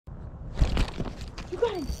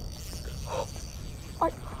got him.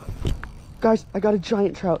 Guys, I got a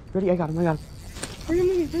giant trout. Ready? I got him. I got him. Bring him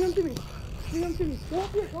to me. Bring him to me. Bring him to me. Go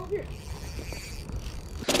up here. Go up here.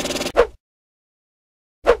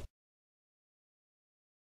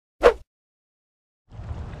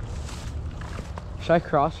 Should I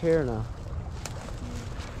cross here or no?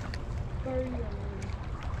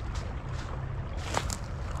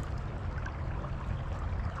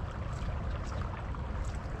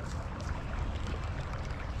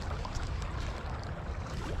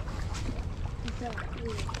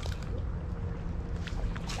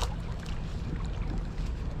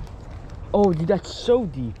 Oh, dude, that's so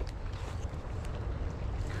deep.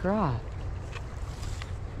 Crap.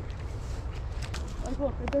 Like,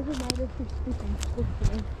 look, it doesn't matter if it's deep.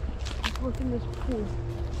 Just look in this pool.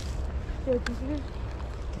 See what you see this?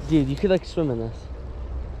 Dude, you could like swim in this.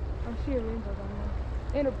 I see a rainbow down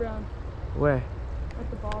there. And a brown. Where? At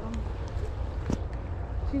the bottom.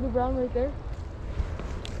 See the brown right there?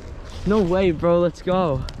 No way, bro. Let's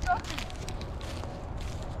go.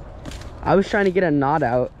 I was trying to get a knot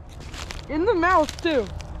out. In the mouth, too.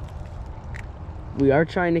 We are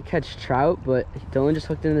trying to catch trout, but Dylan just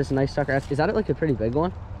hooked into this nice sucker. Is that like a pretty big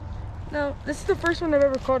one? No, this is the first one I've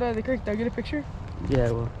ever caught out of the creek. Did I get a picture?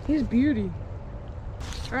 Yeah, well. He's beauty.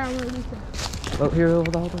 All right, I'm gonna release him. Oh, here,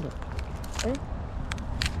 hold on. Hey?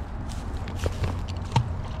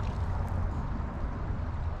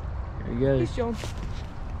 There he goes. He's chilling.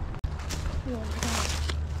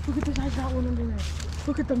 Look at the size of that one under there.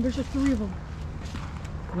 Look at them. There's like 3 of them.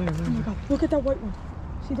 Where? Oh my god. Look at that white one.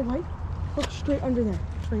 See the white? Look straight under there.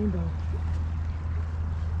 It's rainbow.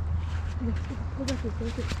 Look back here.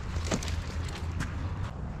 Look at it.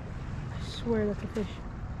 I swear that's a fish.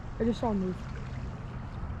 I just saw him move.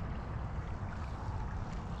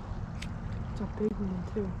 It's a big one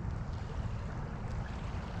too.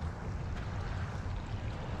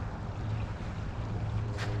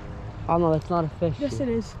 Oh no, that's not a fish. Yes, it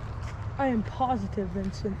is. I am positive,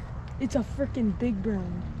 Vincent. It's a freaking big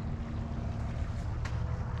brown.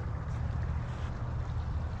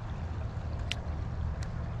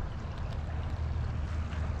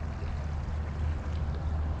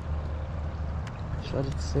 Just let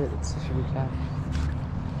it sit. It's such a big catch.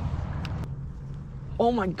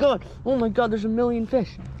 Oh my god! Oh my god! There's a million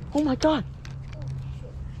fish! Oh my god!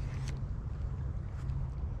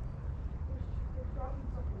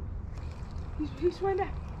 He's swimming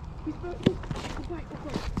back. He's right.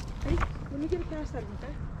 Hey, let me get a cast out of him,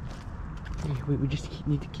 okay? Hey, we just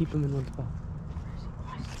need to keep him in one spot.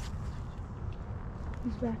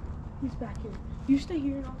 He's back. He's back here. You stay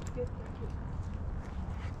here and I'll get back here.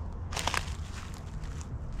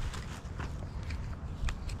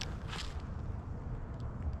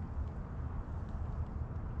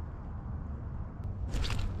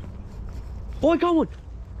 Oh, I got one!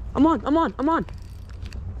 I'm on!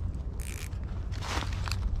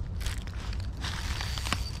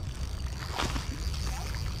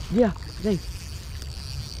 Yeah, thanks.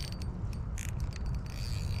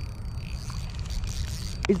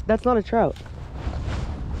 That's not a trout.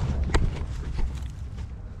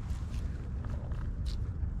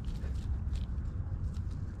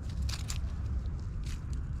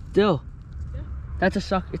 Dill. Yeah? That's a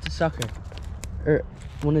sucker. It's a sucker. Or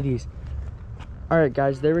one of these. Alright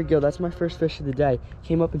guys, there we go. That's my first fish of the day.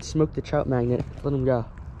 Came up and smoked the trout magnet. Let him go.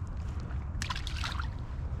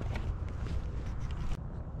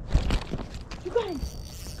 You got him.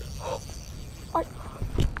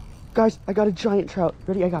 Guys, I got a giant trout.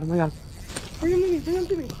 Ready? I got him. Bring him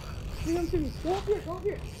to me. Go up here. Go up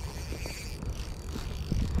here.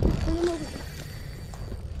 Bring him over.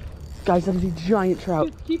 Guys, that is a giant trout.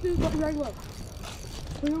 Dude, keep his right low.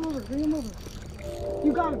 Bring him over.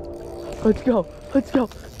 You got him. Let's go.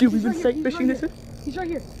 Dude, we've been sight fishing this. He's right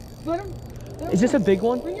here. Let him. Is this a big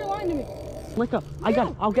one? Bring your line to me. Let go. I got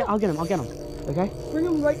him. I'll get him. Okay? Bring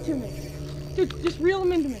him right to me. Dude, just reel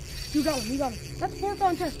him into me. You got him. That's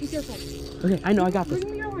 4-pound test. Be careful. Okay, I know. I got this.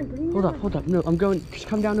 Bring me your line. Hold up. No, I'm going. Just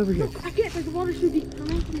come down over here. No, I can't. The water's too deep. Come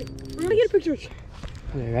into me. We're gonna get a picture.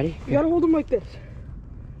 Okay, ready? You gotta hold him like this.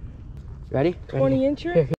 Ready? 20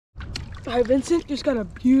 incher. Here. All right, Vincent just got a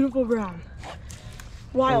beautiful brown.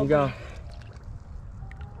 Wild. There we go.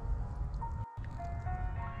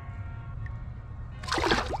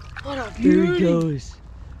 What a beauty. There he goes.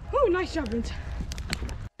 Oh, nice job, Vincent.